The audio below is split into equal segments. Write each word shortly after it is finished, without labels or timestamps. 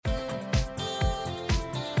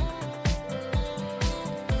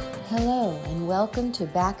welcome to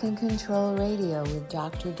Back in Control Radio with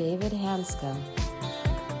Dr. David Hanscom.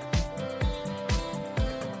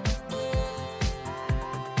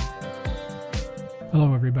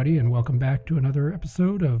 Hello, everybody, and welcome back to another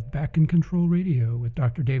episode of Back in Control Radio with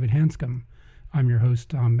Dr. David Hanscom. I'm your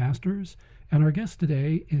host, Tom Masters, and our guest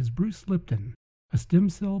today is Bruce Lipton, a stem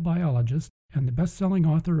cell biologist and the best-selling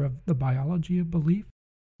author of The Biology of Belief,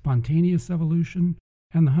 Spontaneous Evolution,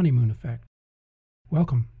 and The Honeymoon Effect.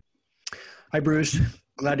 Welcome. Hi, Bruce.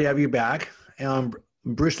 Glad to have you back.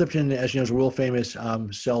 Bruce Lipton, as you know, is a world-famous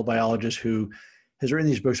cell biologist who has written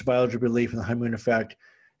these books, The Biology of Belief and The Honeymoon Effect.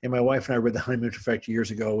 And my wife and I read The Honeymoon Effect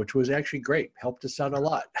years ago, which was actually great, helped us out a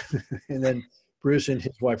lot. And then Bruce and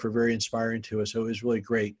his wife were very inspiring to us, so it was really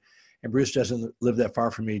great. And Bruce doesn't live that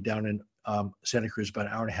far from me, down in Santa Cruz, about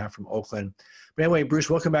an hour and a half from Oakland. But anyway, Bruce,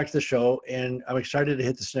 welcome back to the show. And I'm excited to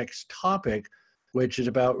hit this next topic, which is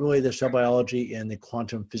about really the cell biology and the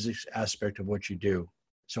quantum physics aspect of what you do.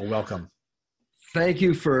 So welcome. Thank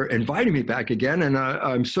you for inviting me back again. And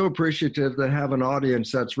I'm so appreciative to have an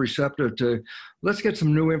audience that's receptive to, let's get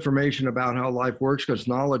some new information about how life works, because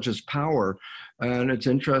knowledge is power. And it's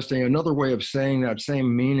interesting. Another way of saying that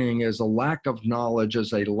same meaning is a lack of knowledge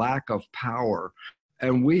is a lack of power.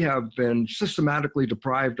 And we have been systematically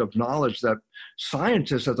deprived of knowledge that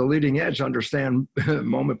scientists at the leading edge understand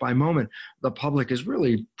moment by moment. The public is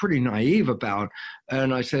really pretty naive about.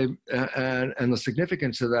 And I say, and the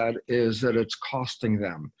significance of that is that it's costing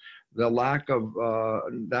them. The lack of,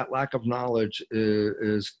 that lack of knowledge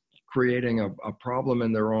is creating a problem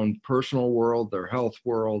in their own personal world, their health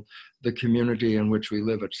world, the community in which we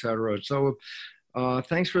live, et cetera. So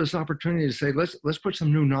thanks for this opportunity to say, let's put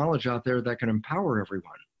some new knowledge out there that can empower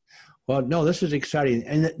everyone. Well, no, this is exciting.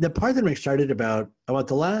 And the part that I'm excited about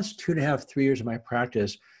the last 2.5, 3 years of my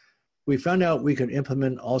practice, we found out we could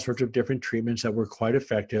implement all sorts of different treatments that were quite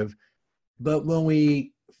effective. But when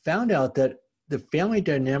we found out that the family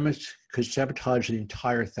dynamics could sabotage the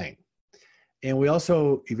entire thing, and we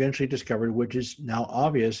also eventually discovered, which is now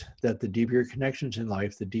obvious, that the deeper your connections in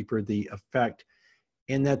life, the deeper the effect,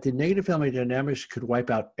 and that the negative family dynamics could wipe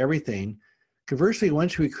out everything. Conversely,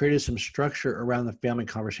 once we created some structure around the family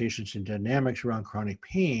conversations and dynamics around chronic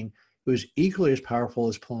pain, it was equally as powerful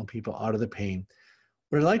as pulling people out of the pain.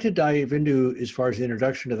 What I'd like to dive into as far as the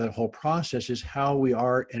introduction to that whole process is how we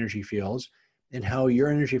are energy fields and how your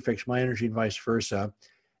energy affects my energy and vice versa.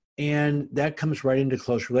 And that comes right into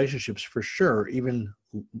close relationships for sure, even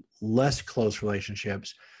less close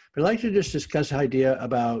relationships. But I'd like to just discuss the idea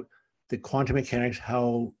about the quantum mechanics,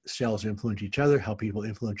 how cells influence each other, how people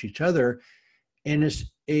influence each other. And it's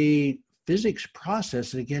a physics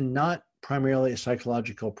process, and again, not primarily a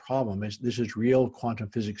psychological problem. This is real quantum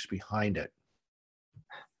physics behind it.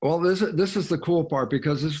 Well, this is the cool part,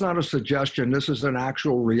 because it's not a suggestion. This is an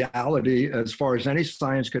actual reality as far as any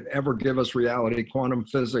science could ever give us reality. Quantum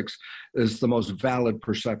physics is the most valid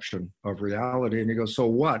perception of reality. And you go, so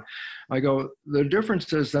what? I go, the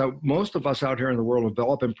difference is that most of us out here in the world have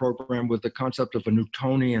developed and programmed with the concept of a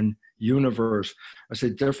Newtonian universe. I say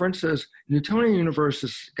difference is Newtonian universe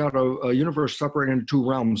has got a universe separated into two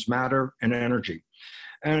realms, matter and energy.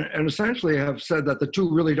 And essentially have said that the two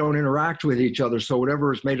really don't interact with each other. So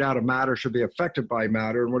whatever is made out of matter should be affected by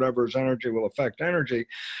matter, and whatever is energy will affect energy.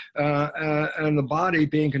 And the body,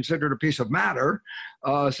 being considered a piece of matter,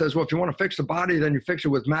 says, well, if you want to fix the body, then you fix it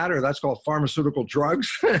with matter. That's called pharmaceutical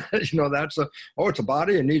drugs. That's it's a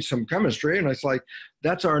body, it needs some chemistry. And it's like,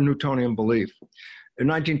 that's our Newtonian belief. In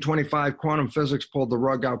 1925, quantum physics pulled the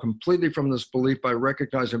rug out completely from this belief by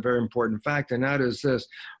recognizing a very important fact, and that is this: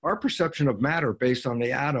 our perception of matter based on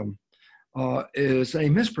the atom is a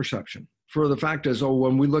misperception. For the fact is,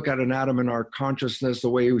 when we look at an atom in our consciousness, the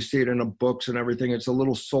way we see it in the books and everything, it's a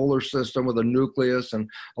little solar system with a nucleus and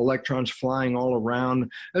electrons flying all around.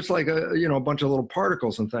 It's like a bunch of little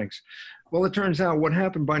particles and things. Well, it turns out what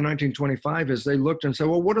happened by 1925 is they looked and said,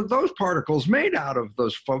 well, what are those particles made out of?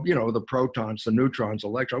 Those, the protons, the neutrons,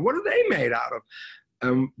 electrons, what are they made out of?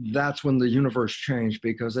 And that's when the universe changed,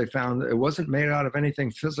 because they found it wasn't made out of anything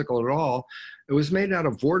physical at all. It was made out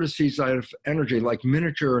of vortices of energy, like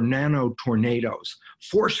miniature nano tornadoes,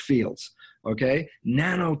 force fields, okay?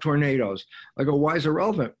 Nano tornadoes. I go, why is it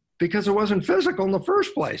relevant? Because it wasn't physical in the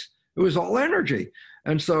first place. It was all energy.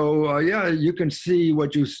 And so, you can see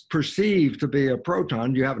what you perceive to be a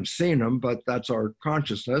proton. You haven't seen them, but that's our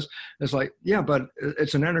consciousness. It's like, but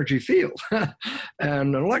it's an energy field. And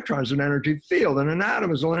an electron is an energy field, and an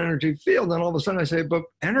atom is an energy field. And all of a sudden I say, but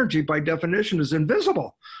energy by definition is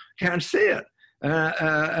invisible. Can't see it.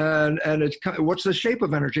 And it's, what's the shape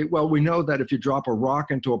of energy? Well, we know that if you drop a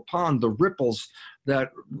rock into a pond, the ripples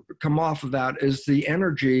that come off of that is the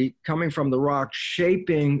energy coming from the rock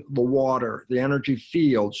shaping the water, the energy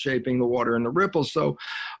field shaping the water and the ripples. So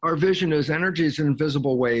our vision is energy is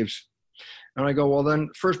invisible waves. And I go, well, then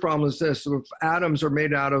first problem is this. If atoms are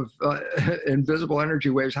made out of invisible energy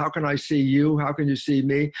waves, how can I see you? How can you see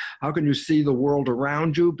me? How can you see the world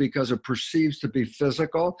around you? Because it perceives to be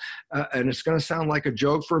physical. And it's going to sound like a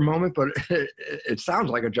joke for a moment, but it sounds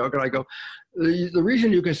like a joke. And I go, the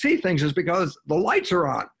reason you can see things is because the lights are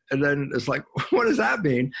on. And then it's like, what does that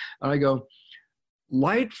mean? And I go,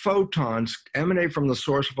 light photons emanate from the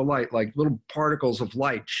source of a light, like little particles of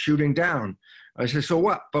light shooting down. I say, so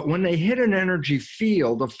what? But when they hit an energy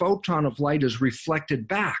field, a photon of light is reflected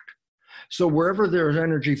back. So wherever there's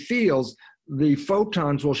energy fields, the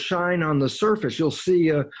photons will shine on the surface. You'll see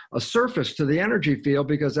a surface to the energy field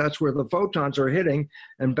because that's where the photons are hitting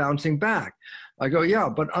and bouncing back. I go, yeah,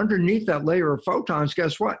 but underneath that layer of photons,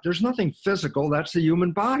 guess what? There's nothing physical. That's the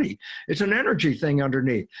human body. It's an energy thing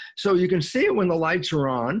underneath. So you can see it when the lights are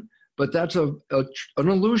on, but that's an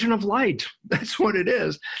illusion of light. That's what it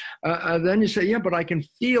is. Then you say, yeah, but I can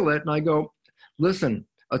feel it. And I go, listen,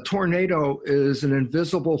 a tornado is an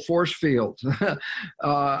invisible force field.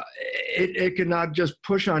 It cannot just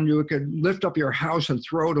push on you. It can lift up your house and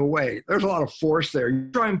throw it away. There's a lot of force there. You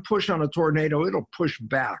try and push on a tornado, it'll push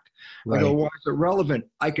back. Right. I go, why is it relevant?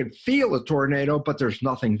 I can feel a tornado, but there's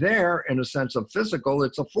nothing there in a sense of physical.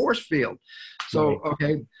 It's a force field. So, right.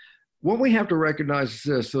 Okay. What we have to recognize is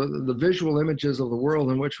this: so the visual images of the world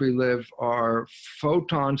in which we live are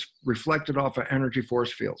photons reflected off of energy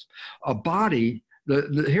force fields. A body,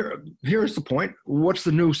 here's the point. What's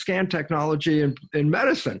the new scan technology in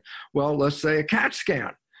medicine? Well, let's say a CAT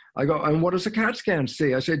scan. I go, and what does a CAT scan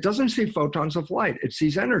see? I say, it doesn't see photons of light. It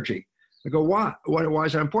sees energy. I go, why? Why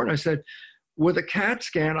is that important? I said, with a CAT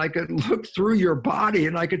scan, I could look through your body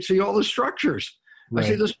and I could see all the structures. Right. I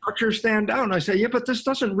say the structures stand down. I say, yeah, but this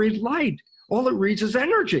doesn't read light. All it reads is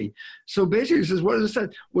energy. So basically, it says, what does it say?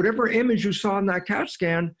 Whatever image you saw in that CAT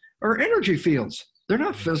scan are energy fields. They're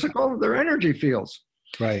not physical. They're energy fields.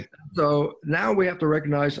 Right. So now we have to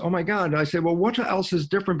recognize, oh my God. And I say, well, what else is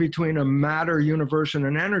different between a matter universe and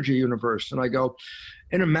an energy universe? And I go,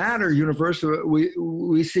 in a matter universe,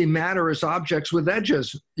 we see matter as objects with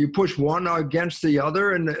edges. You push one against the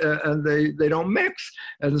other and they don't mix.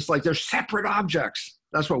 And it's like they're separate objects.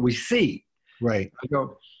 That's what we see. Right. I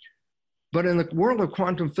go, but in the world of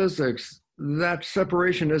quantum physics, that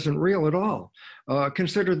separation isn't real at all.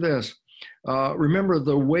 Consider this. Remember,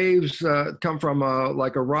 the waves come from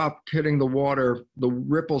like a rock hitting the water. The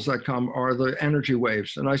ripples that come are the energy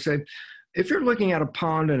waves. And I say, if you're looking at a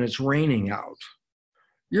pond and it's raining out,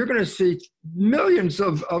 you're going to see millions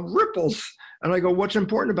of ripples. And I go, what's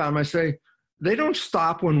important about them? I say, they don't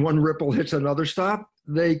stop when one ripple hits another stop.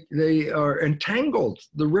 They are entangled.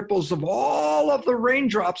 The ripples of all of the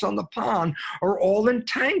raindrops on the pond are all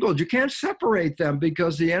entangled. You can't separate them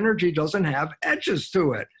because the energy doesn't have edges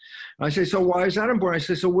to it. I say, so why is that important? I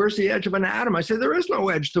say, so where's the edge of an atom? I say, there is no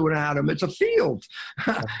edge to an atom. It's a field.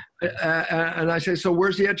 And I say, so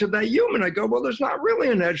where's the edge of that human? I go, well, there's not really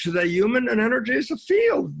an edge to that human. And energy is a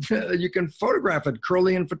field. You can photograph it.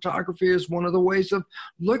 Kirlian photography is one of the ways of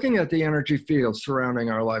looking at the energy fields surrounding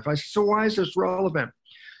our life. I say, so why is this relevant?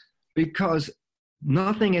 Because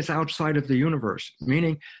nothing is outside of the universe,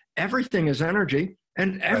 meaning everything is energy.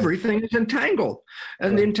 And everything is entangled.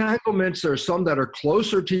 And the entanglements, there's some that are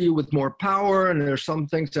closer to you with more power, and there's some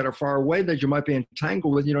things that are far away that you might be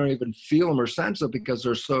entangled with. You don't even feel them or sense them because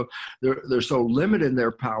they're so limited in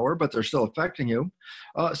their power, but they're still affecting you.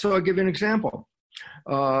 So I'll give you an example.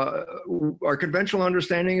 Our conventional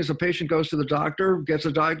understanding is a patient goes to the doctor, gets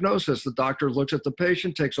a diagnosis. The doctor looks at the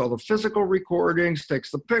patient, takes all the physical recordings, takes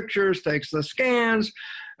the pictures, takes the scans,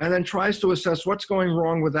 and then tries to assess what's going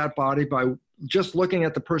wrong with that body by just looking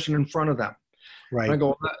at the person in front of them. Right. And I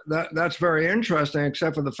go, that's very interesting,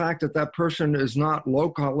 except for the fact that that person is not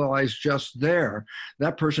localized just there.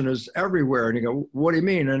 That person is everywhere. And you go, what do you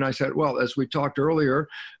mean? And I said, well, as we talked earlier,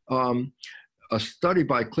 a study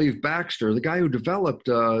by Cleve Baxter, the guy who developed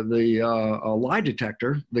the lie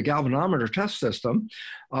detector, the galvanometer test system,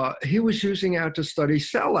 he was using it to study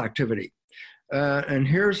cell activity. And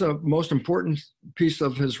here's a most important piece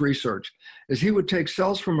of his research, is he would take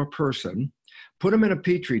cells from a person, put them in a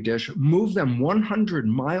petri dish, move them 100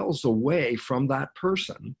 miles away from that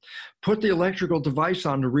person, put the electrical device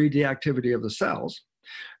on to read the activity of the cells.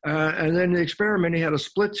 And then the experiment, he had a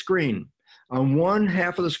split screen. On one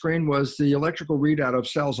half of the screen was the electrical readout of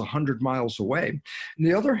cells 100 miles away. And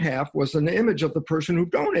the other half was an image of the person who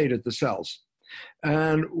donated the cells.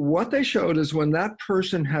 And what they showed is when that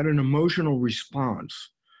person had an emotional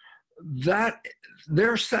response, that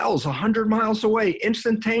their cells 100 miles away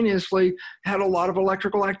instantaneously had a lot of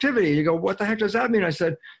electrical activity. You go, what the heck does that mean? I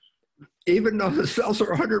said, even though the cells are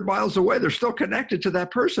 100 miles away, they're still connected to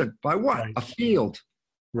that person. By what? Right. A field.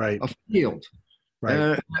 Right. A field.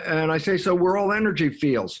 Right. And I say, so we're all energy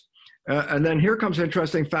fields. And then here comes an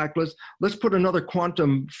interesting fact. Let's put another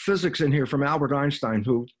quantum physics in here from Albert Einstein,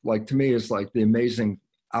 who, like, to me is like the amazing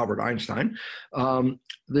Albert Einstein.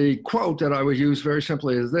 The quote that I would use very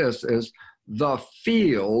simply is this, is the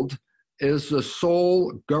field is the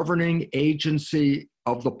sole governing agency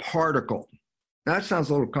of the particle. That sounds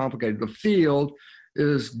a little complicated. The field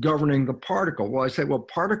is governing the particle. Well, I say, well,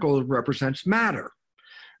 particle represents matter.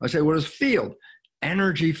 I say, what is field?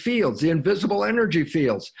 Energy fields, the invisible energy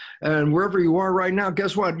fields. And wherever you are right now,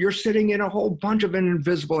 guess what? You're sitting in a whole bunch of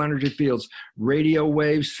invisible energy fields: radio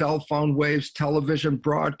waves, cell phone waves, television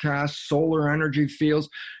broadcasts, solar energy fields.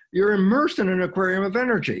 You're immersed in an aquarium of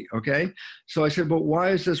energy, okay? So I said, but why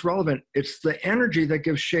is this relevant? It's the energy that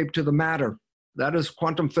gives shape to the matter. That is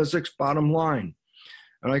quantum physics, bottom line.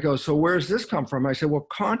 And I go, so where does this come from? I said, well,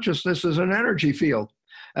 consciousness is an energy field.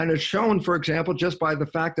 And it's shown, for example, just by the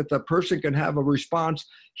fact that the person can have a response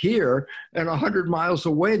here and 100 miles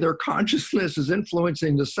away, their consciousness is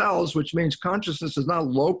influencing the cells, which means consciousness is not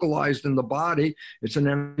localized in the body. It's an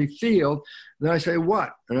energy field. Then I say,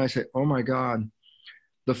 what? And I say, oh my God,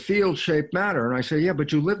 the field shape matter. And I say, yeah,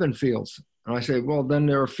 but you live in fields. And I say, well, then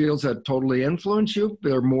there are fields that totally influence you.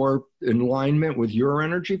 They're more in alignment with your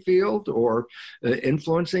energy field or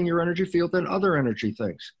influencing your energy field than other energy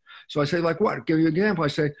things. So I say, like what? I'll give you an example. I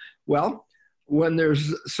say, well, when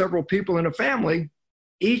there's several people in a family,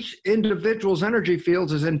 each individual's energy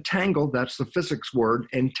field is entangled. That's the physics word,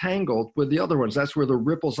 entangled with the other ones. That's where the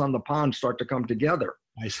ripples on the pond start to come together.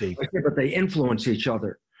 I see. But they influence each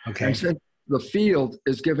other. Okay. And since the field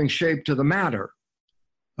is giving shape to the matter,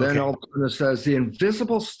 then all of a sudden it says the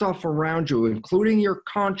invisible stuff around you, including your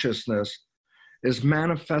consciousness, is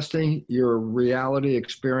manifesting your reality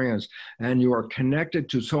experience. And you are connected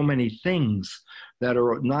to so many things that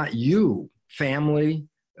are not you, family,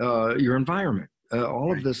 your environment.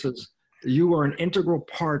 All of this is, you are an integral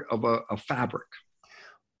part of a fabric.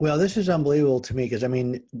 Well, this is unbelievable to me because, I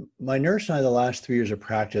mean, my nurse and I, the last 3 years of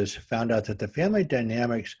practice, found out that the family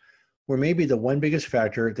dynamics were maybe the one biggest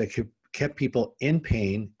factor that kept people in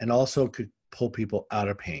pain and also could pull people out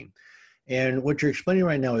of pain. And what you're explaining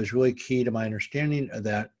right now is really key to my understanding of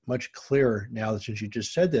that, much clearer now since you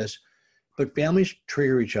just said this. But families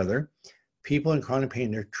trigger each other. People in chronic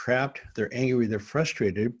pain, they're trapped, they're angry, they're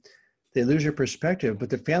frustrated, they lose their perspective, but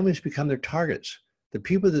the families become their targets. The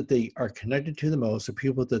people that they are connected to the most, the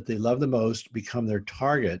people that they love the most become their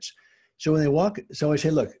targets. So when they walk, so I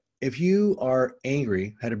say, look, if you are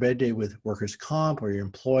angry, had a bad day with workers' comp or your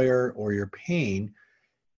employer or your pain,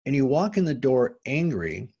 and you walk in the door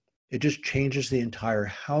angry, it just changes the entire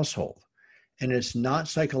household. And it's not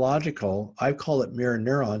psychological. I call it mirror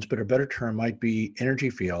neurons, but a better term might be energy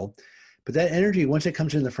field. But that energy, once it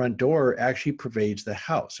comes in the front door, actually pervades the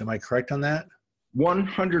house. Am I correct on that?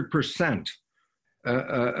 100%.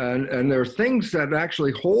 And there are things that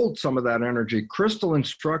actually hold some of that energy. Crystalline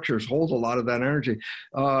structures hold a lot of that energy.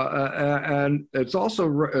 And it's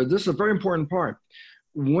also, this is a very important part.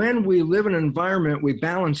 When we live in an environment, we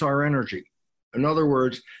balance our energy. In other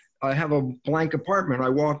words, I have a blank apartment. I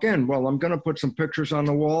walk in, well, I'm going to put some pictures on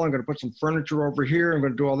the wall. I'm going to put some furniture over here. I'm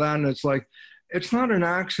going to do all that. And it's like, it's not an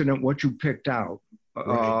accident what you picked out.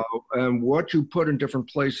 Right. And what you put in different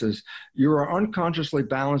places. You are unconsciously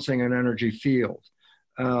balancing an energy field.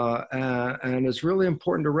 And it's really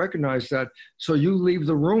important to recognize that. So you leave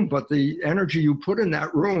the room, but the energy you put in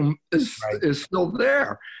that room is still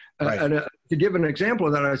there. Right. And to give an example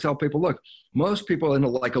of that, I tell people, look, most people in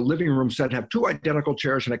like a living room set have two identical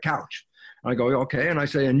chairs and a couch. I go, okay. And I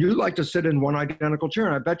say, and you like to sit in one identical chair.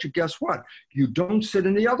 And I bet you, guess what? You don't sit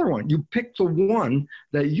in the other one. You pick the one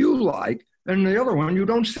that you like, and the other one you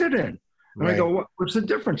don't sit in. And Right. I go, what's the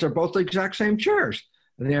difference? They're both the exact same chairs.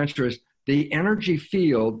 And the answer is, the energy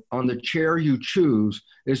field on the chair you choose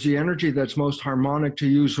is the energy that's most harmonic to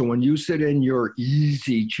you. So when you sit in your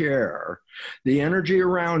easy chair, the energy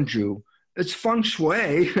around you, it's feng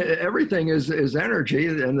shui, everything is energy,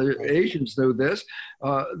 and the Asians know this,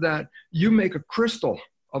 that you make a crystal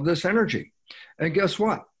of this energy. And guess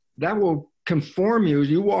what? That will conform you.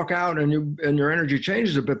 You walk out and your energy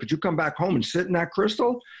changes a bit, but you come back home and sit in that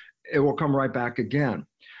crystal, it will come right back again.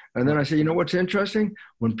 And then I say, you know what's interesting?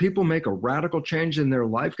 When people make a radical change in their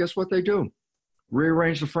life, guess what they do?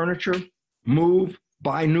 Rearrange the furniture, move,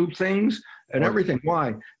 buy new things, and everything.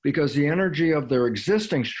 Why? Because the energy of their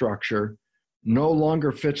existing structure no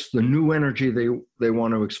longer fits the new energy they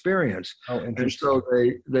want to experience. And so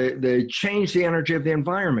they change the energy of the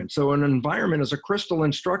environment. So an environment is a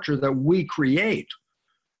crystalline structure that we create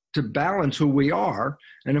to balance who we are.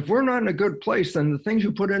 And if we're not in a good place, then the things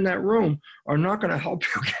you put in that room are not going to help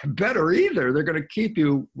you get better either. They're going to keep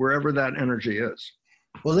you wherever that energy is.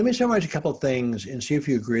 Well, let me summarize a couple of things and see if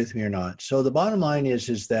you agree with me or not. So the bottom line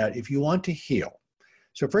is that if you want to heal,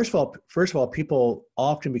 so first of all, people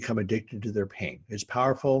often become addicted to their pain. It's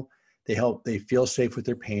powerful. They feel safe with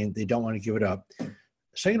their pain. They don't want to give it up.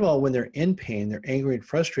 Second of all, when they're in pain, they're angry and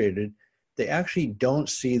frustrated, they actually don't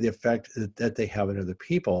see the effect that they have on other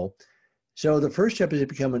people. So the first step is to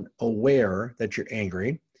become aware that you're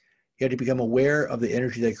angry. You have to become aware of the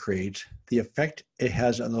energy that creates, the effect it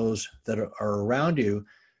has on those that are around you.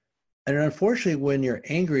 And unfortunately, when you're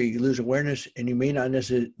angry, you lose awareness and you may not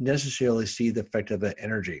necessarily see the effect of that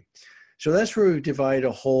energy. So that's where we divide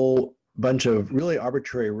a whole bunch of really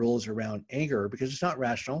arbitrary rules around anger, because it's not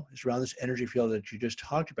rational. It's around this energy field that you just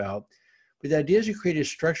talked about. But the idea is you create a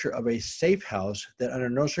structure of a safe house that under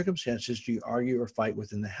no circumstances do you argue or fight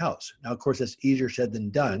within the house. Now, of course, that's easier said than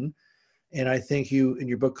done. And I think you, in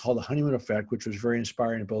your book called The Honeymoon Effect, which was very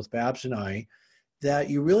inspiring to both Babs and I, that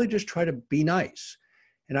you really just try to be nice.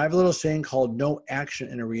 And I have a little saying called no action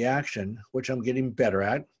and a reaction, which I'm getting better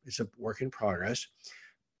at. It's a work in progress.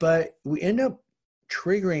 But we end up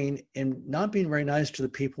triggering and not being very nice to the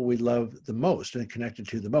people we love the most and connected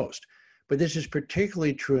to the most. But this is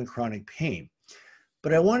particularly true in chronic pain.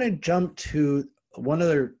 But I want to jump to one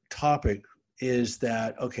other topic is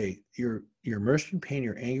that, okay, you're immersed in pain,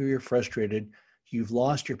 you're angry, you're frustrated, you've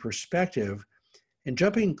lost your perspective. And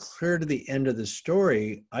jumping clear to the end of the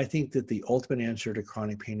story, I think that the ultimate answer to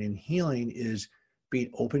chronic pain and healing is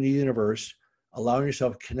being open to the universe, allowing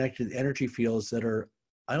yourself to connect to the energy fields that are,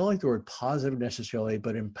 I don't like the word positive necessarily,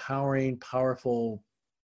 but empowering, powerful,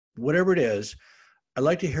 whatever it is. I'd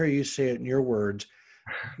like to hear you say it in your words,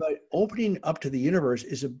 but opening up to the universe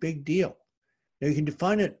is a big deal. Now you can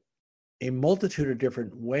define it a multitude of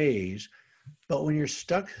different ways, but when you're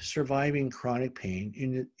stuck surviving chronic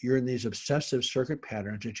pain, you're in these obsessive circuit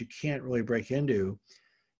patterns that you can't really break into,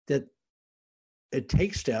 that it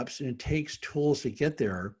takes steps and it takes tools to get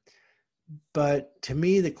there. But to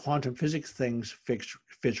me, the quantum physics things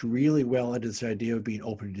fits really well into this idea of being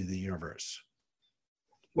open to the universe.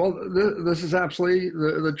 Well, this is absolutely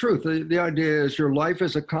the truth. The idea is your life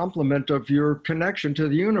is a complement of your connection to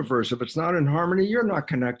the universe. If it's not in harmony, you're not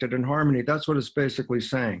connected in harmony. That's what it's basically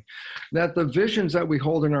saying. That the visions that we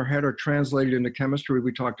hold in our head are translated into chemistry.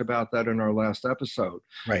 We talked about that in our last episode,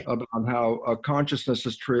 right, about how consciousness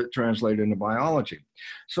is translated into biology.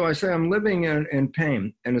 So I say I'm living in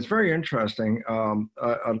pain, and it's very interesting.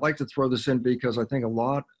 I'd like to throw this in because I think a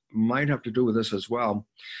lot might have to do with this as well,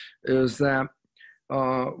 is that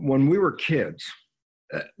when we were kids,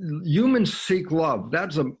 humans seek love.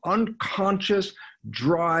 That's an unconscious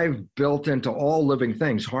drive built into all living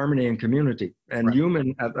things, harmony and community. And right.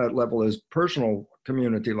 Human at that level is personal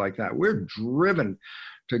community like that. We're driven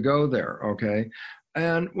to go there, okay?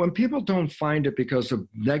 And when people don't find it because of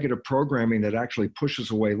negative programming that actually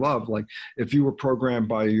pushes away love, like if you were programmed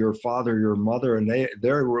by your father, your mother, and they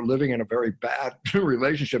were living in a very bad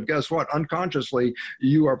relationship, guess what? Unconsciously,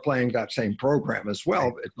 you are playing that same program as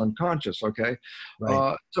well. Right. It's unconscious, okay?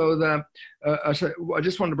 Right. I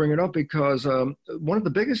just wanted to bring it up because one of the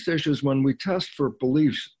biggest issues when we test for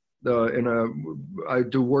beliefs, I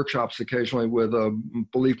do workshops occasionally with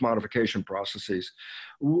belief modification processes.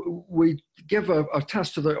 We give a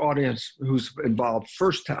test to the audience who's involved.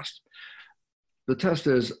 First test. The test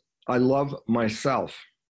is, I love myself.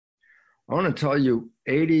 I want to tell you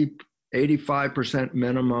 85%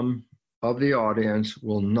 minimum of the audience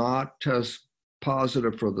will not test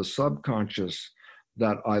positive for the subconscious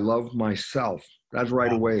that I love myself. That's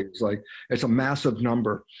right away. It's a massive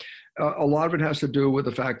number. A lot of it has to do with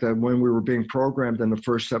the fact that when we were being programmed in the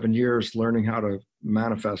first 7 years, learning how to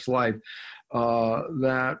manifest life,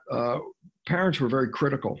 parents were very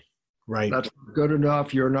critical. Right. That's not good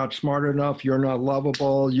enough. You're not smart enough. You're not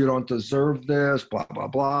lovable. You don't deserve this, blah, blah,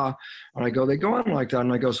 blah. And they go on like that.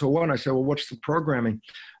 And I go, so what? And I say, well, what's the programming?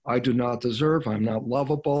 I do not deserve. I'm not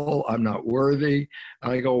lovable. I'm not worthy.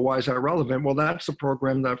 And I go, why is that relevant? Well, that's the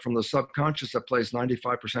program that from the subconscious that plays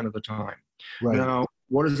 95% of the time. Right. Now,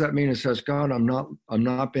 what does that mean? It says, God, I'm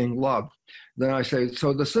not being loved. Then I say,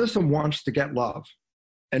 so the system wants to get love.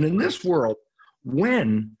 And in this world,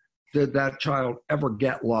 when did that child ever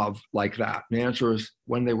get love like that? And the answer is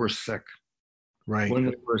when they were sick. Right. When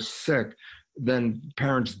they were sick, then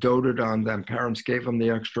parents doted on them. Parents gave them the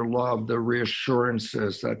extra love, the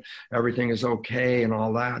reassurances that everything is okay and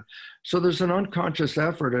all that. So there's an unconscious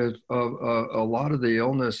effort of a lot of the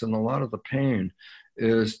illness and a lot of the pain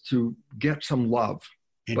is to get some love.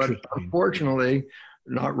 But unfortunately,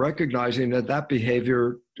 not recognizing that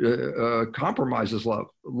behavior compromises love.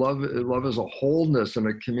 Love is a wholeness in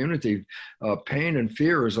a community. Pain and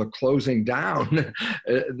fear is a closing down.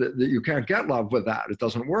 That you can't get love with that. It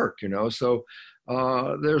doesn't work, So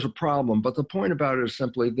there's a problem. But the point about it is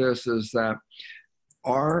simply this, is that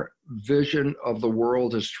our vision of the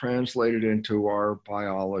world is translated into our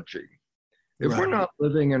biology. If we're not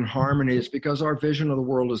living in harmony, it's because our vision of the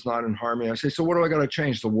world is not in harmony. I say, so what do I got to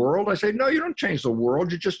change? The world? I say, no, you don't change the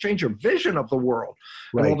world. You just change your vision of the world.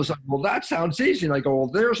 Right. And all of a sudden, well, that sounds easy. And I go,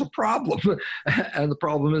 well, there's a problem. And the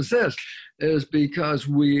problem is this, is because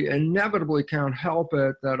we inevitably can't help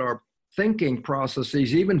it that our thinking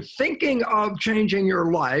processes, even thinking of changing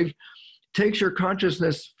your life, takes your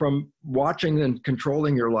consciousness from watching and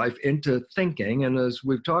controlling your life into thinking. And as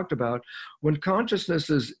we've talked about, when consciousness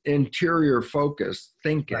is interior focused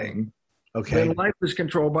thinking, then life is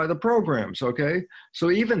controlled by the programs, okay? So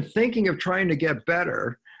even thinking of trying to get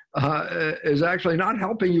better is actually not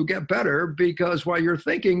helping you get better, because while you're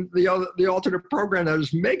thinking, the alternate program that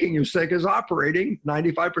is making you sick is operating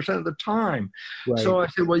 95% of the time. Right. So I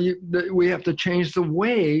said, well, we have to change the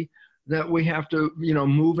way that we have to,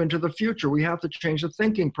 move into the future. We have to change the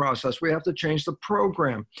thinking process. We have to change the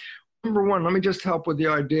program. Number one, let me just help with the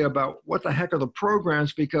idea about what the heck are the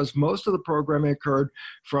programs, because most of the programming occurred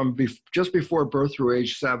from just before birth through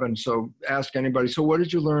age 7. So ask anybody, so what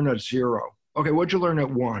did you learn at 0? Okay, what'd you learn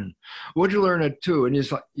at 1? What'd you learn at 2? And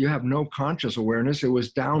it's like, you have no conscious awareness. It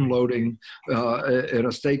was downloading in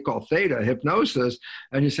a state called theta, hypnosis.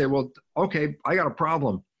 And you say, well, okay, I got a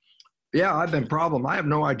problem. Yeah, I've been problem. I have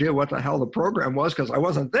no idea what the hell the program was because I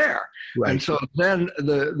wasn't there. Right. And so then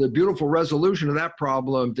the beautiful resolution of that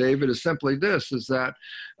problem, David, is simply this, is that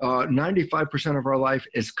 95% of our life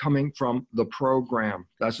is coming from the program.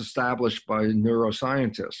 That's established by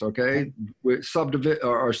neuroscientists, okay?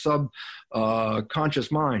 Our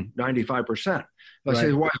subconscious mind, 95%. I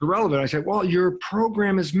say, why is it relevant? I say, well, your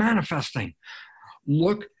program is manifesting.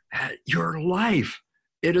 Look at your life.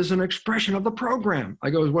 It is an expression of the program.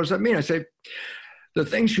 I go, what does that mean? I say, the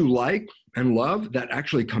things you like and love that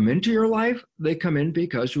actually come into your life, they come in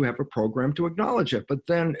because you have a program to acknowledge it. But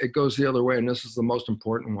then it goes the other way, and this is the most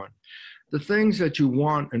important one. The things that you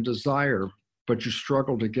want and desire, but you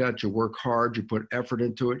struggle to get, you work hard, you put effort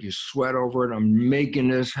into it, you sweat over it, I'm making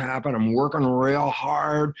this happen, I'm working real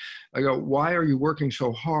hard. I go, why are you working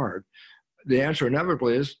so hard? The answer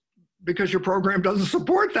inevitably is, because your program doesn't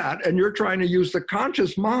support that, and you're trying to use the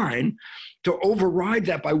conscious mind to override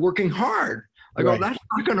that by working hard. I go, that's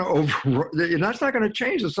not going to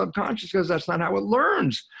change the subconscious, because that's not how it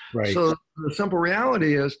learns. Right. So the simple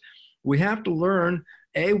reality is, we have to learn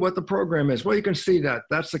what the program is. Well, you can see that.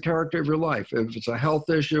 That's the character of your life. If it's a health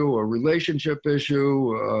issue, a relationship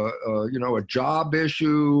issue, a job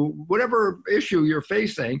issue, whatever issue you're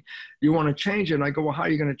facing, you want to change it. And I go, well, how are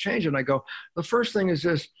you going to change it? And I go, the first thing is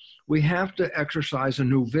this. We have to exercise a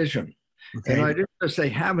new vision. Okay. And I didn't just say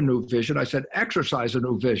have a new vision. I said exercise a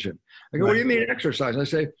new vision. I go, what do you mean exercise? I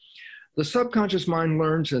say, the subconscious mind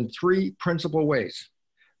learns in 3 principal ways.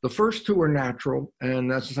 The first 2 are natural, and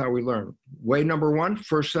that's how we learn. Way number 1,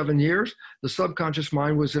 first 7 years, the subconscious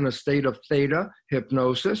mind was in a state of theta,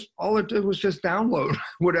 hypnosis. All it did was just download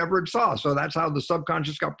whatever it saw. So that's how the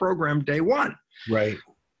subconscious got programmed day 1. Right.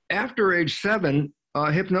 After age 7,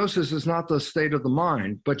 hypnosis is not the state of the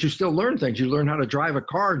mind, but you still learn things. You learn how to drive a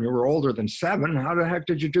car, and you were older than 7. How the heck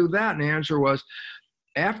did you do that? And the answer was,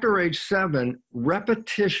 after age 7,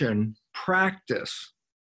 repetition, practice,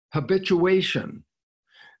 habituation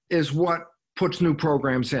is what puts new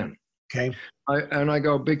programs in. Okay. I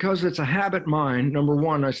go, because it's a habit mind, number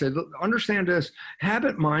 1, I say, understand this,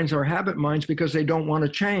 habit minds are habit minds because they don't want to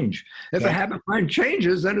change. If a habit mind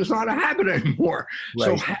changes, then it's not a habit anymore. Right.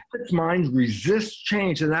 So habit mind resists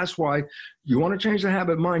change. And that's why you want to change the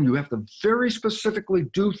habit mind, you have to very specifically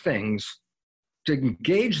do things to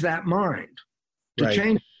engage that mind, to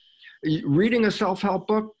change. Reading a self-help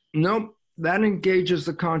book, nope, that engages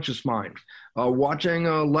the conscious mind. Watching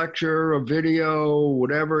a lecture, a video,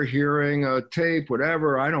 whatever, hearing a tape,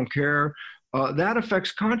 whatever, I don't care. That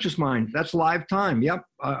affects conscious mind. That's live time. Yep,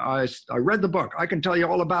 I read the book. I can tell you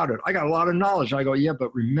all about it. I got a lot of knowledge. I go, yeah,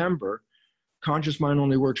 but remember, conscious mind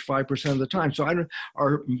only works 5% of the time. So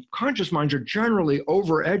our conscious minds are generally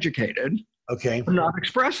overeducated. Okay. They're not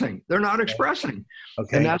expressing. They're not expressing.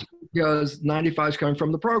 Okay. And that's because 95 is coming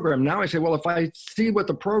from the program. Now I say, well, if I see what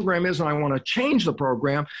the program is and I want to change the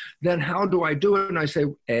program, then how do I do it? And I say,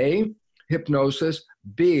 A, hypnosis,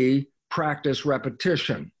 B, practice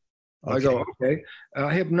repetition. Okay. I go, okay,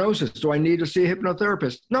 hypnosis. Do I need to see a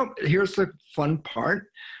hypnotherapist? No, here's the fun part.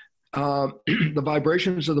 The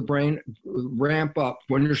vibrations of the brain ramp up.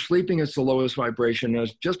 When you're sleeping, it's the lowest vibration.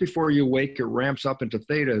 As just before you wake, it ramps up into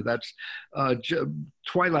theta. That's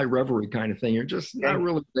twilight reverie kind of thing. You're just not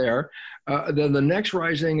really there. Then the next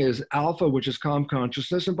rising is alpha, which is calm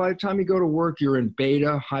consciousness. And by the time you go to work, you're in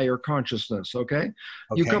beta, higher consciousness, okay?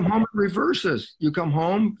 You come home, it reverses. You come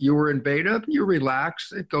home, you were in beta, you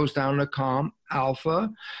relax, it goes down to calm, alpha.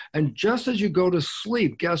 And just as you go to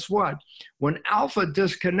sleep, guess what? When alpha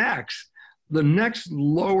disconnects, the next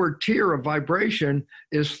lower tier of vibration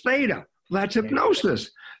is theta. That's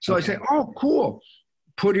hypnosis. So I say, oh, cool.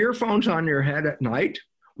 Put earphones on your head at night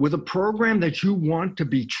with a program that you want to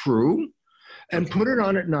be true and put it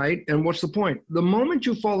on at night. And what's the point? The moment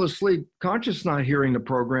you fall asleep, conscious not hearing the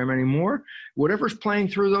program anymore, whatever's playing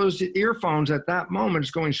through those earphones at that moment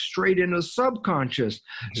is going straight into the subconscious.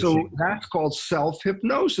 So that's called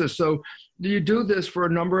self-hypnosis. So you do this for a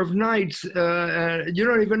number of nights. You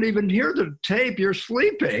don't even hear the tape. You're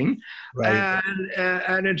sleeping. Right.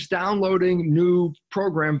 And it's downloading new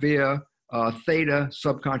program via theta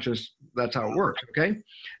subconscious. That's how it works. Okay.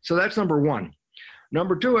 So that's number one.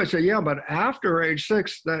 Number two, I say, yeah, but after age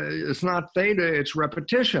 6, it's not theta, it's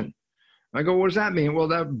repetition. I go, what does that mean? Well,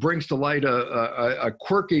 that brings to light a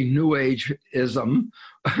quirky new age-ism,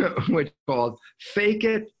 which is called fake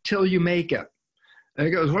it till you make it. And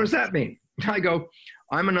he goes, what does that mean? I go,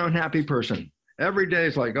 I'm an unhappy person. Every day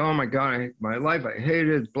it's like, oh my God, my life, I hate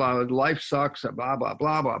it, blah, life sucks, blah, blah,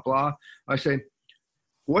 blah, blah, blah. I say,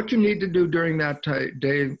 what you need to do during that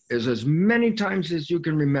day is as many times as you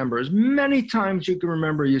can remember,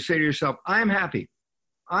 you say to yourself, I am happy.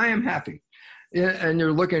 I am happy. And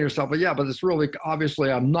you're looking at yourself, but yeah, but it's really,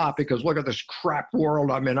 obviously I'm not, because look at this crap world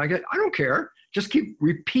I'm in. I don't care. Just keep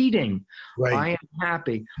repeating. Right. I am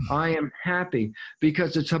happy. I am happy,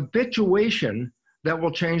 because it's habituation that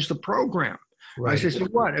will change the program. Right. I say, so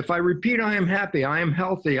what? If I repeat, I am happy, I am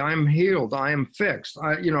healthy, I am healed, I am fixed,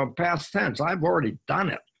 past tense, I've already done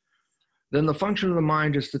it. Then the function of the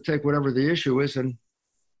mind is to take whatever the issue is and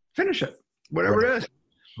finish it, whatever it is.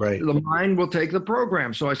 Right. The mind will take the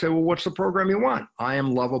program. So I say, well, what's the program you want? I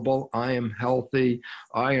am lovable, I am healthy,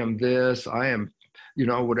 I am this, I am,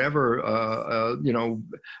 whatever,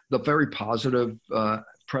 the very positive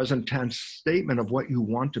present tense statement of what you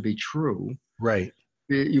want to be true. Right.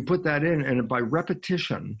 You put that in, and by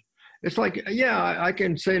repetition, it's like, yeah, I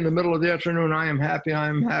can say in the middle of the afternoon, I am happy,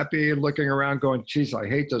 and looking around going, geez, I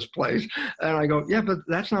hate this place. And I go, yeah, but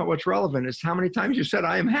that's not what's relevant. It's how many times you said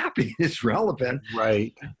I am happy. It's relevant.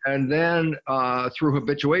 Right. And then through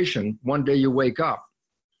habituation, one day you wake up,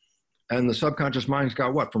 and the subconscious mind's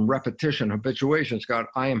got what? From repetition, habituation, it's got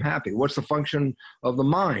I am happy. What's the function of the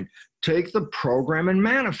mind? Take the program and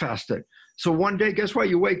manifest it. So one day, guess what?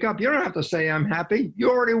 You wake up. You don't have to say I'm happy. You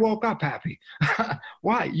already woke up happy.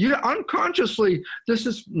 Why? You unconsciously, this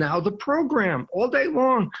is now the program. All day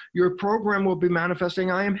long, your program will be manifesting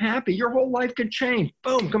I am happy. Your whole life can change.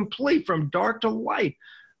 Boom, complete from dark to light.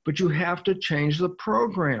 But you have to change the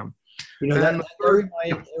program. That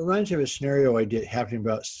reminds me of a scenario I did happening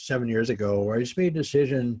about 7 years ago, where I just made a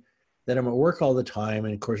decision that I'm at work all the time.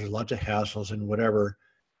 And of course, there's lots of hassles and whatever.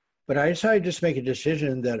 But I decided just to make a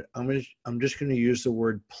decision that I'm just going to use the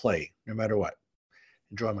word play, no matter what.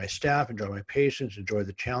 Enjoy my staff, enjoy my patients, enjoy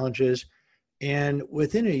the challenges. And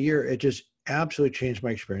within a year, it just absolutely changed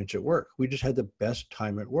my experience at work. We just had the best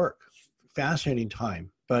time at work. Fascinating time.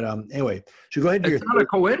 But anyway, so go ahead. It's not a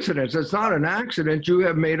coincidence. It's not an accident. You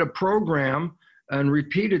have made a program and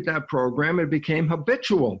repeated that program. It became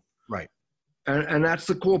habitual. Right. And that's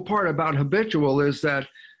the cool part about habitual, is that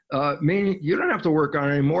meaning you don't have to work on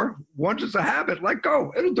it anymore. Once it's a habit, let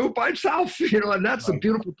go. It'll do it by itself. And that's the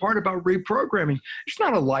beautiful part about reprogramming. It's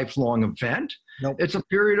not a lifelong event. Nope. It's a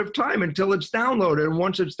period of time until it's downloaded. And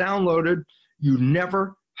once it's downloaded, you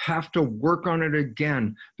never have to work on it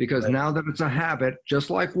again, because now that it's a habit, just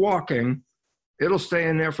like walking, it'll stay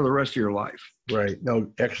in there for the rest of your life. Right.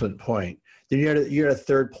 No, excellent point. Then you had a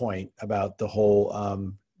third point about the whole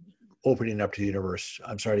opening up to the universe.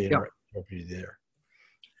 I'm sorry to interrupt you there.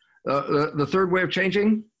 The third way of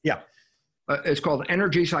changing? Yeah. It's called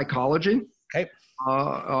energy psychology. Okay.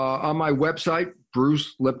 On my website,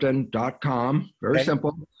 brucelipton.com. Very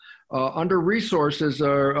simple. Under resources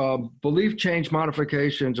are belief change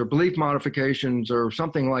modifications or belief modifications, or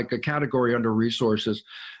something like a category under resources.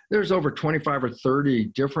 there's over 25 or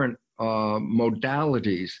 30 different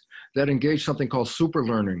modalities that engage something called super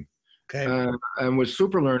learning. Okay. And with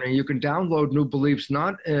super learning, you can download new beliefs,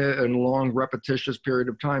 not in a long, repetitious period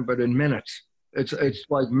of time, but in minutes. It's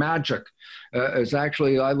like magic. It's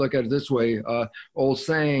actually, I look at it this way, old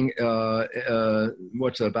saying,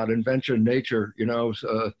 what's it, about invention, nature,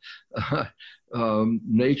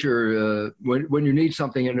 nature, when you need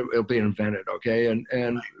something, it'll be invented, okay?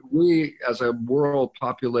 And we, as a world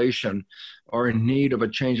population, are in need of a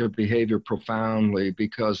change of behavior profoundly,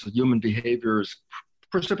 because human behavior is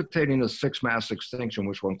precipitating a sixth mass extinction,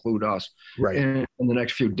 which will include us, right, in the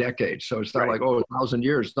next few decades. So it's not like, 1,000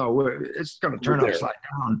 years. No, it's going to turn upside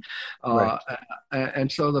down.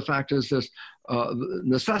 And so the fact is this,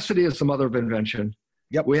 necessity is the mother of invention.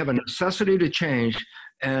 Yep. We have a necessity to change,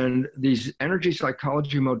 and these energy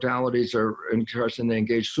psychology modalities are interesting. They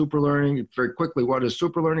engage super learning. Very quickly, what is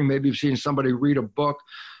super learning? Maybe you've seen somebody read a book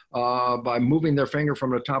by moving their finger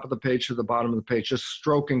from the top of the page to the bottom of the page, just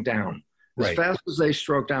stroking down. As fast as they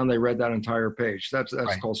stroke down, they read that entire page. That's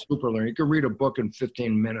called super learning. You can read a book in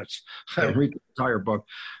 15 minutes, read the entire book.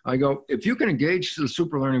 I go, if you can engage the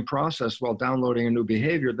super learning process while downloading a new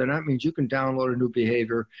behavior, then that means you can download a new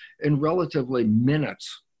behavior in relatively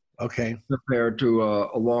minutes. Okay. Compared to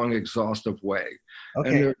a long, exhaustive way. Okay.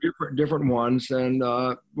 And there are different ones, and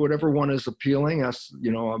whatever one is appealing.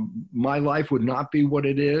 My life would not be what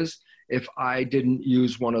it is if I didn't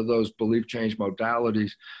use one of those belief change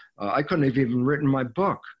modalities. I couldn't have even written my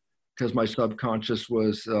book, because my subconscious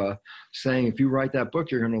was saying, if you write that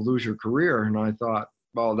book, you're going to lose your career. And I thought,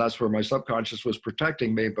 well, that's where my subconscious was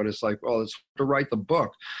protecting me. But it's like, well, it's to write the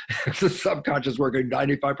book. If the subconscious working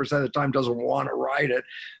 95% of the time doesn't want to write it,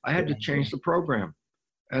 I had to change the program.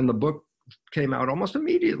 And the book came out almost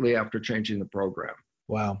immediately after changing the program.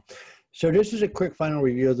 Wow. So this is a quick final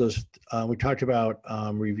review of those. We talked about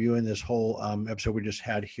reviewing this whole episode we just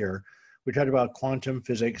had here. We talked about quantum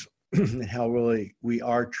physics and how really we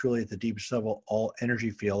are truly at the deepest level all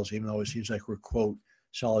energy fields, even though it seems like we're, quote,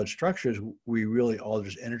 solid structures, we really all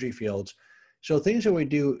just energy fields. So things that we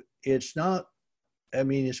do, it's not, I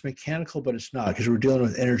mean, it's mechanical, but it's not, because we're dealing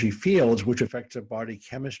with energy fields, which affects our body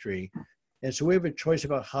chemistry. And so we have a choice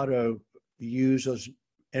about how to use those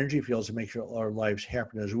energy fields to make sure our lives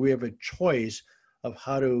happen. We have a choice of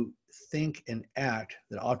how to think and act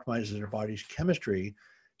that optimizes our body's chemistry.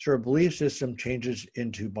 So our belief system changes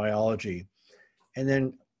into biology. And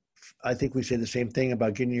then I think we say the same thing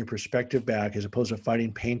about getting your perspective back, as opposed to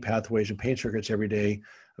fighting pain pathways and pain circuits every day,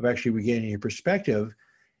 of actually regaining your perspective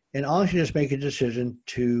and honestly just make a decision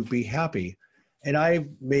to be happy. And I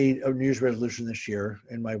made a New Year's resolution this year,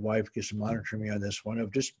 and my wife gets to monitor me on this one,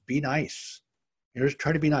 of just be nice. Just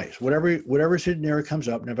try to be nice. Whatever scenario comes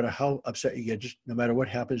up, no matter how upset you get, just no matter what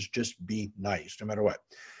happens, just be nice, no matter what.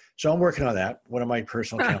 So I'm working on that, one of my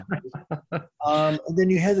personal challenges. And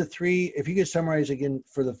then you had the three, if you could summarize again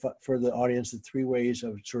for the audience, the three ways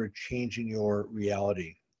of sort of changing your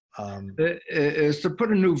reality. Is to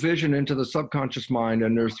put a new vision into the subconscious mind,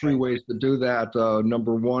 and there's three ways to do that.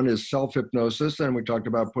 Number one is self-hypnosis, and we talked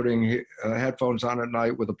about putting headphones on at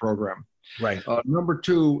night with a program. Right. Number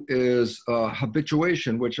two is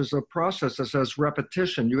habituation, which is a process that says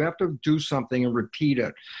repetition. You have to do something and repeat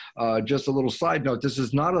it. Just a little side note, this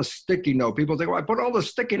is not a sticky note. People think, well, I put all the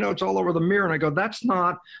sticky notes all over the mirror. And I go, that's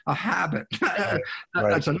not a habit.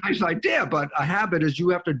 That's a nice idea, but a habit is you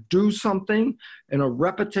have to do something in a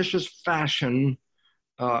repetitious fashion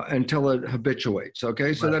until it habituates.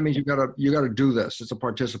 Okay, so that means you gotta do this. It's a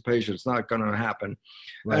participation. It's not going to happen.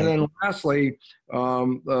 Right. And then lastly,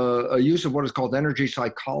 a use of what is called energy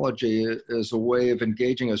psychology is a way of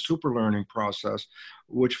engaging a super learning process,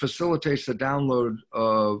 which facilitates the download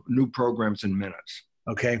of new programs in minutes.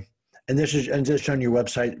 Okay. And this is on your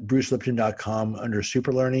website, brucelipton.com, under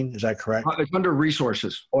super learning. Is that correct? It's under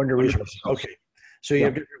resources. Under resources. Okay. So you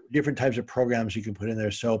have different types of programs you can put in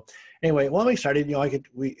there. So anyway, well, I'm excited.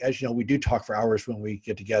 As you know, we do talk for hours when we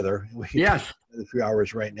get together. We yes. A few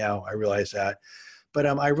hours right now. I realize that. But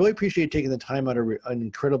I really appreciate taking the time out of an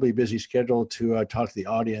incredibly busy schedule to talk to the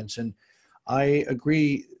audience. And I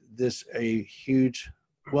agree you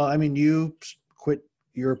quit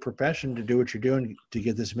your profession to do what you're doing to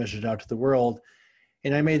get this message out to the world.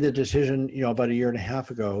 And I made the decision, about a year and a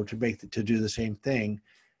half ago to do the same thing.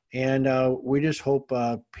 And we just hope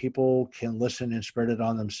people can listen and spread it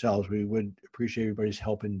on themselves. We would appreciate everybody's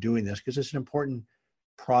help in doing this, because it's an important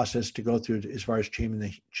process to go through as far as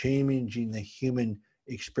changing the human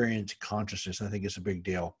experience consciousness. I think it's a big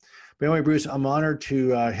deal. But anyway, Bruce, I'm honored to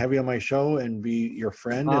have you on my show and be your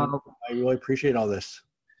friend. And I really appreciate all this.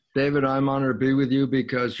 David, I'm honored to be with you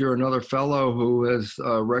because you're another fellow who has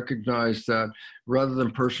recognized that rather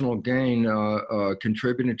than personal gain,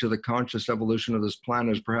 contributing to the conscious evolution of this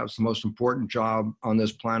planet is perhaps the most important job on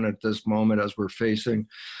this planet at this moment as we're facing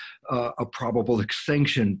a probable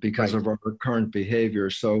extinction because of our current behavior.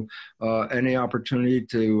 So any opportunity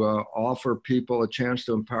to offer people a chance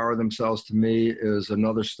to empower themselves, to me, is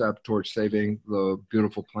another step towards saving the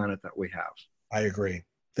beautiful planet that we have. I agree.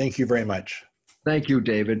 Thank you very much. Thank you,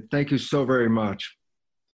 David. Thank you so very much.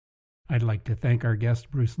 I'd like to thank our guest,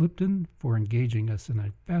 Bruce Lipton, for engaging us in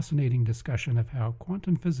a fascinating discussion of how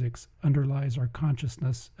quantum physics underlies our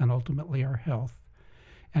consciousness and ultimately our health,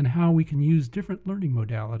 and how we can use different learning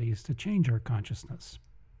modalities to change our consciousness.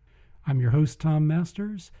 I'm your host, Tom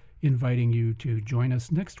Masters, inviting you to join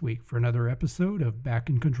us next week for another episode of Back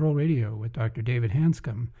in Control Radio with Dr. David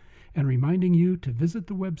Hanscom, and reminding you to visit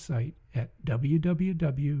the website at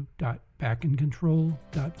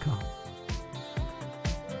www.backincontrol.com.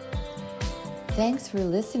 Thanks for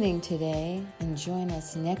listening today, and join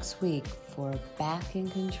us next week for Back in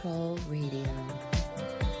Control Radio.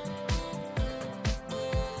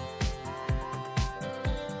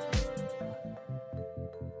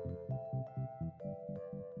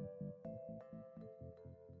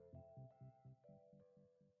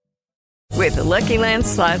 With the Lucky Land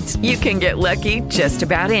Slots, you can get lucky just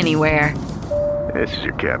about anywhere. This is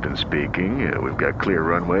your captain speaking. We've got clear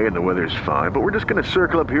runway and the weather's fine, but we're just going to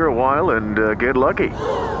circle up here a while and get lucky.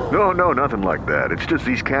 No, nothing like that. It's just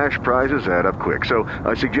these cash prizes add up quick. So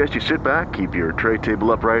I suggest you sit back, keep your tray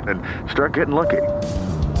table upright, and start getting lucky.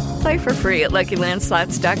 Play for free at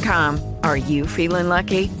LuckyLandSlots.com. Are you feeling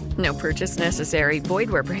lucky? No purchase necessary. Void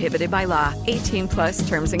where prohibited by law. 18+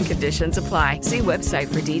 terms and conditions apply. See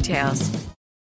website for details.